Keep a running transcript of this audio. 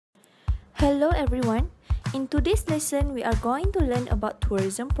Hello everyone, in today's lesson we are going to learn about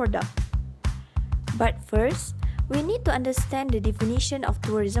tourism product. But first, we need to understand the definition of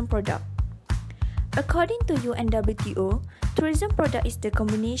tourism product. According to UNWTO, tourism product is the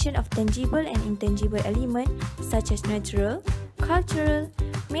combination of tangible and intangible elements such as natural, cultural,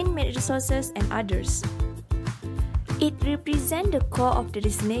 man-made resources and others. It represents the core of the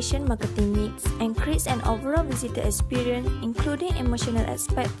destination marketing mix and creates an overall visitor experience including emotional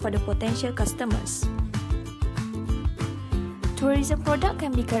aspect for the potential customers. Tourism product can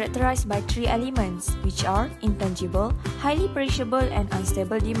be characterized by three elements, which are intangible, highly perishable, and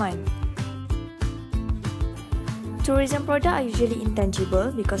unstable demand. Tourism products are usually intangible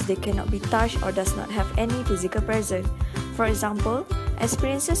because they cannot be touched or does not have any physical presence. For example,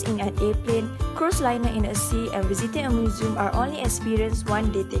 experiences in an airplane, cruise liner in a sea, and visiting a museum are only experienced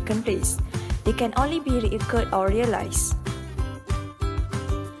one day taken place. They can only be reoccurred or realized.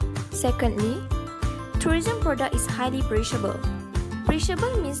 Secondly, tourism product is highly perishable.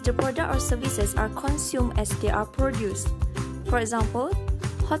 Perishable means the product or services are consumed as they are produced. For example,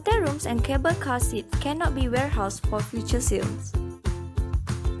 hotel rooms and cable car seats cannot be warehoused for future sales.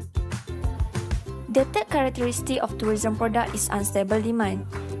 The third characteristic of tourism product is unstable demand.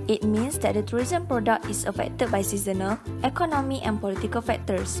 It means that the tourism product is affected by seasonal, economic, and political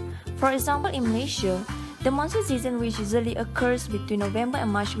factors. For example, in Malaysia, the monsoon season, which usually occurs between November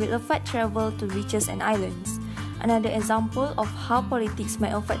and March, will affect travel to beaches and islands. Another example of how politics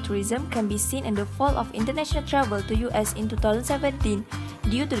may affect tourism can be seen in the fall of international travel to US in 2017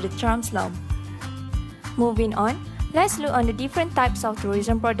 due to the Trump slump. Moving on, let's look on the different types of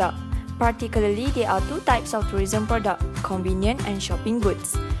tourism product. Particularly, there are two types of tourism product, convenient and shopping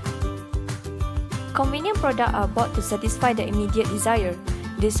goods. Convenient products are bought to satisfy the immediate desire.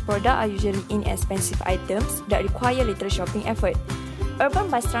 These products are usually inexpensive items that require little shopping effort. Urban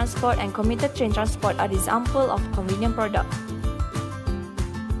bus transport and commuter train transport are examples of convenient products.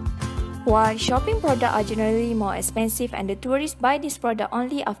 While shopping products are generally more expensive and the tourists buy this product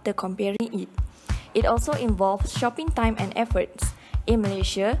only after comparing it. It also involves shopping time and efforts. In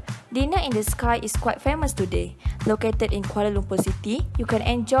Malaysia, dinner in the sky is quite famous today. Located in Kuala Lumpur City, you can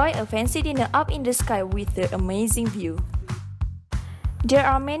enjoy a fancy dinner up in the sky with the amazing view. There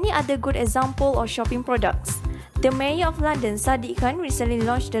are many other good examples of shopping products. The Mayor of London, Sadiq Khan, recently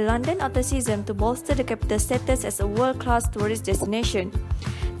launched the London Autumn Season to bolster the capital's status as a world-class tourist destination.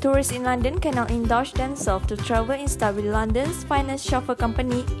 Tourists in London can now indulge themselves to travel in style with London's finest chauffeur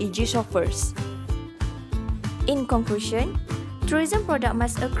company, EG Chauffeurs. In conclusion, tourism product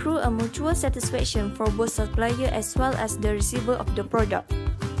must accrue a mutual satisfaction for both supplier as well as the receiver of the product.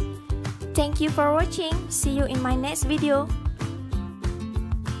 Thank you for watching. See you in my next video.